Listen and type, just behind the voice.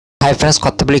Hi friends,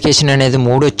 కొత్త application అనేది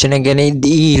 3 వచ్చినాయి కానీ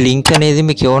ఈ లింక్ అనేది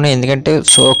మీకు ఇవ్వను. ఎందుకంటే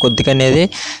సో కొద్దిగా అనేది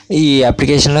ఈ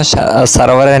అప్లికేషన్లో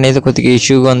సర్వర్ అనేది కొద్దిగా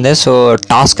ఇష్యూగా ఉంది. సో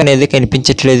టాస్క్ అనేది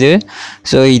కనిపించట్లేదు.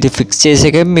 సో ఇది ఫిక్స్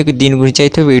చేసాక మీకు దీని గురించి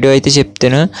అయితే వీడియో అయితే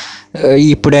చెప్తాను.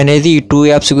 ఇప్పుడు అనేది ఈ 2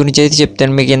 యాప్స్ గురించి అయితే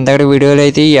చెప్తాను. మీకు ఇంతకడ వీడియోలో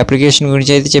అయితే ఈ అప్లికేషన్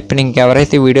గురించి అయితే చెప్పాను.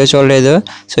 ఇంకెవరైతే వీడియో చూడలేదో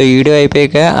సో ఈ వీడియో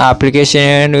అయిపోయాక ఆ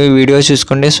అప్లికేషన్ వీడియో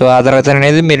చూసుకోండి. సో ఆ తర్వాత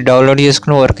అనేది మీరు డౌన్లోడ్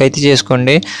చేసుకుని వర్క్ అయితే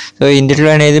చేసుకోండి. సో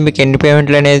ఇందులో అనేది మీకు ఎన్ని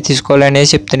పేమెంట్లు అనేది తీసుకోవాలనేది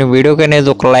చెప్తాను. వీడియోకి అనేది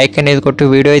ఒక లైక్ అనేది కొట్టి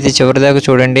వీడియో అయితే చివరిదాకా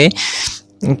చూడండి.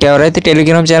 ఇంకెవరైతే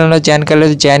టెలిగ్రామ్ ఛానల్లో జాయిన్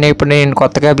కాలేదు, జాయిన్ అయిపోయి నేను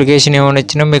కొత్తగా అప్లికేషన్ ఏమైనా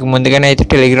వచ్చినా మీకు ముందుగానే అయితే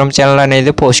టెలిగ్రామ్ ఛానల్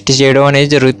అనేది పోస్ట్ చేయడం అనేది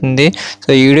జరుగుతుంది. సో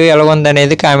ఈ వీడియో ఎలా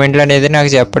ఉందనేది కామెంట్లు అనేది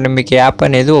నాకు చెప్పండి. మీకు యాప్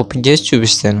అనేది ఓపెన్ చేసి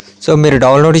చూపిస్తాను. సో మీరు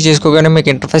డౌన్లోడ్ చేసుకోగానే మీకు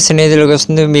ఇంటర్ఫేస్ అనేది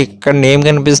వస్తుంది. మీకు ఇక్కడ నేమ్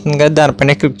కనిపిస్తుంది కదా,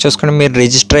 దానిపైన క్లిక్ చేసుకుని మీరు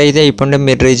రిజిస్టర్ అయితే అయిపోండి.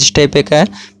 మీరు రిజిస్టర్ అయిపోయాక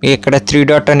మీకు ఇక్కడ 3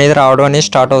 డాట్ అనేది రావడం అనేది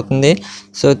స్టార్ట్ అవుతుంది.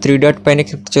 సో 3 డాట్ పైన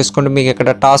క్లిక్ చేసుకోండి. మీకు ఇక్కడ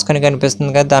టాస్క్ అని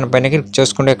కనిపిస్తుంది కదా, దానిపైన క్లిక్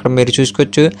చేసుకోండి. ఇక్కడ మీరు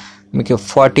చూసుకోవచ్చు మీకు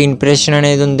 40 ఇంప్రెషన్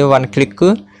అనేది ఉంది, 1 క్లిక్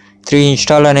 3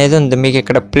 ఇన్స్టాల్ అనేది ఉంది. మీకు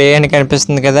ఇక్కడ ప్లే అని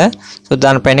కనిపిస్తుంది కదా, సో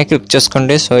దానిపైన క్లిక్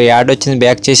చేసుకోండి. సో యాడ్ వచ్చింది,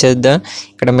 బ్యాక్ చేసేద్దాం.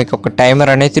 ఇక్కడ మీకు ఒక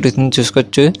టైమర్ అనేది తిరుగుతుంది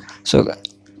చూసుకోవచ్చు. సో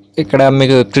ఇక్కడ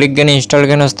మీకు క్లిక్ కానీ ఇన్స్టాల్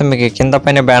కానీ వస్తే మీకు కింద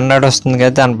పైన బ్యానర్ వస్తుంది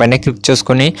కదా, దానిపైన క్లిక్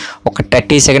చేసుకొని ఒక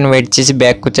 30 సెకండ్ వెయిట్ చేసి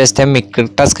బ్యాక్ వచ్చేస్తే మీకు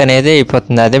క్లిక్ టాస్క్ అనేది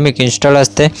అయిపోతుంది. అదే మీకు ఇన్స్టాల్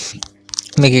వస్తే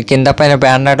మీకు కింద పైన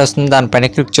బ్యానర్ వస్తుంది, దానిపైన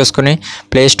క్లిక్ చేసుకుని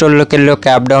ప్లే స్టోర్లోకి వెళ్ళి ఒక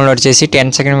యాప్ డౌన్లోడ్ చేసి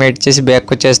 10 సెకండ్ వెయిట్ చేసి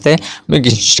బ్యాక్ వచ్చేస్తే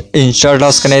మీకు ఇన్స్టాల్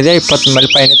టాస్క్ అనేది అయిపోతుంది.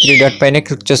 మళ్ళీ పైన 3 డాట్ పైన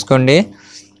క్లిక్ చేసుకోండి.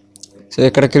 సో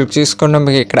ఇక్కడ క్లిక్ చేసుకుంటే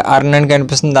మీకు ఇక్కడ అర్న్ అని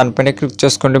కనిపిస్తుంది, దానిపైన క్లిక్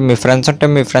చేసుకోండి. మీ ఫ్రెండ్స్ ఉంటే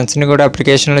మీ ఫ్రెండ్స్ని కూడా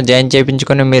అప్లికేషన్లో జాయిన్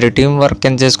చేయించుకొని మీరు టీం వర్క్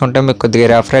కింద చేసుకుంటే మీకు కొద్దిగా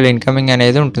రెఫరల్ ఇన్కమింగ్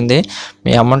అనేది ఉంటుంది.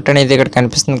 మీ అమౌంట్ అనేది ఇక్కడ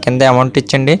కనిపిస్తుంది, కింద అమౌంట్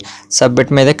ఇచ్చండి.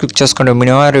 సబ్మిట్ మీద క్లిక్ చేసుకోండి.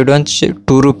 Minimum redo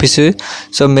 2 rupees.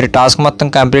 సో మీరు టాస్క్ మొత్తం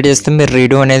కంప్లీట్ చేస్తే మీరు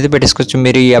రీడో అనేది పెట్టేసుకోవచ్చు.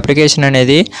 మీరు ఈ అప్లికేషన్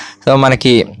అనేది సో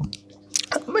మనకి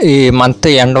ఈ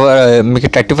మంత్ ఎండ్ మీకు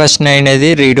 31st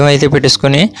అనేది రీడో అయితే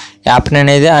పెట్టేసుకొని యాప్ని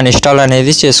అనేది అన్ఇన్స్టాల్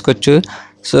అనేది చేసుకోవచ్చు.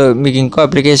 సో మీకు ఇంకో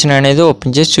అప్లికేషన్ అనేది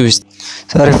ఓపెన్ చేసి చూపిస్తాను.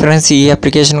 సో రిఫరెన్స్ ఈ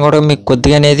అప్లికేషన్ కూడా మీకు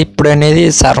కొద్దిగా అనేది ఇప్పుడు అనేది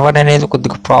సర్వర్ అనేది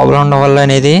కొద్దిగా ప్రాబ్లం ఉండడం వల్ల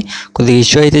అనేది కొద్దిగా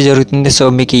ఇష్యూ అయితే జరుగుతుంది. సో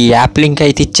మీకు ఈ యాప్ లింక్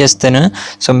అయితే ఇచ్చేస్తాను.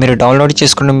 సో మీరు డౌన్లోడ్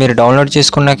చేసుకోండి. మీరు డౌన్లోడ్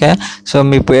చేసుకున్నాక సో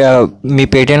మీ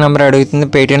పేటీఎం నెంబర్ అడుగుతుంది,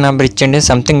 పేటీఎం నెంబర్ ఇచ్చండి.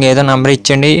 సంథింగ్ ఏదో నెంబర్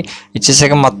ఇచ్చండి.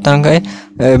 ఇచ్చేసాక మొత్తంగా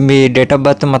మీ డేట్ ఆఫ్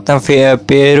బర్త్ మొత్తం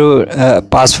పేరు,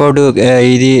 పాస్వర్డ్,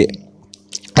 ఇది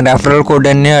రెఫరల్ కోడ్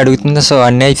అన్నీ అడుగుతుంది. సో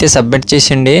అన్నీ అయితే సబ్మిట్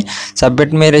చేసిండి.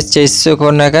 సబ్మిట్ మీరు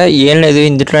చేసుకున్నాక ఏం లేదు,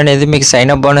 ఇందులో అనేది మీకు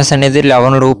సైన్ అప్ బోనస్ అనేది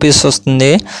 11 రూపీస్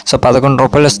వస్తుంది. సో 11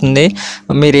 రూపాయలు వస్తుంది.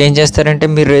 మీరు ఏం చేస్తారంటే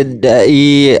మీరు ఈ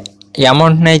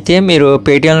అమౌంట్ని అయితే మీరు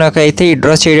పేటీఎంలోకి అయితే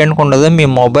విత్డ్రా చేయడానికి ఉండదు, మీ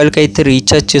మొబైల్కి అయితే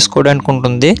రీఛార్జ్ చేసుకోవడానికి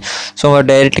ఉంటుంది. సో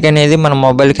డైరెక్ట్గా అనేది మన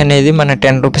మొబైల్కి అనేది మన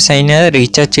 10 రూపీస్ అయినా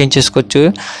రీఛార్జ్ చేయించేసుకోవచ్చు.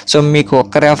 సో మీకు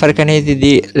ఒక్క రెఫర్కి అనేది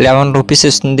ఇది 11 రూపీస్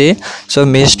ఇస్తుంది. సో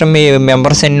మీ ఇష్టం, మీ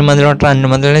మెంబర్స్ ఎన్ని మందిలో ఉంటారో అన్ని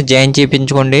మందిలో జాయిన్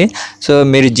చేయించుకోండి. సో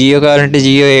మీరు జియో కావాలంటే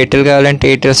జియో, ఎయిర్టెల్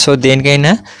కావాలంటే ఎయిర్టెల్, సో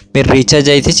దేనికైనా మీరు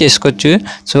రీఛార్జ్ అయితే చేసుకోవచ్చు.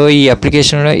 సో ఈ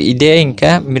అప్లికేషన్లో ఇదే,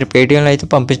 ఇంకా మీరు పేటీఎంలో అయితే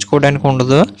పంపించుకోవడానికి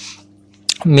ఉండదు,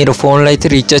 మీరు ఫోన్లో అయితే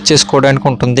రీఛార్జ్ చేసుకోవడానికి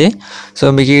ఉంటుంది. సో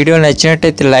మీకు వీడియో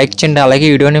నచ్చినట్టయితే లైక్ చేయండి, అలాగే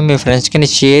వీడియోని మీ ఫ్రెండ్స్కి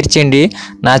షేర్ చేయండి.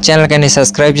 నా ఛానల్ కానీ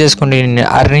సబ్స్క్రైబ్ చేసుకోండి.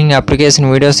 అర్నింగ్ అప్లికేషన్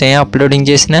వీడియోస్ ఏం అప్లోడింగ్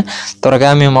చేసినా త్వరగా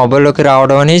మీ మొబైల్లోకి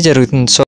రావడం అనేది జరుగుతుంది. సో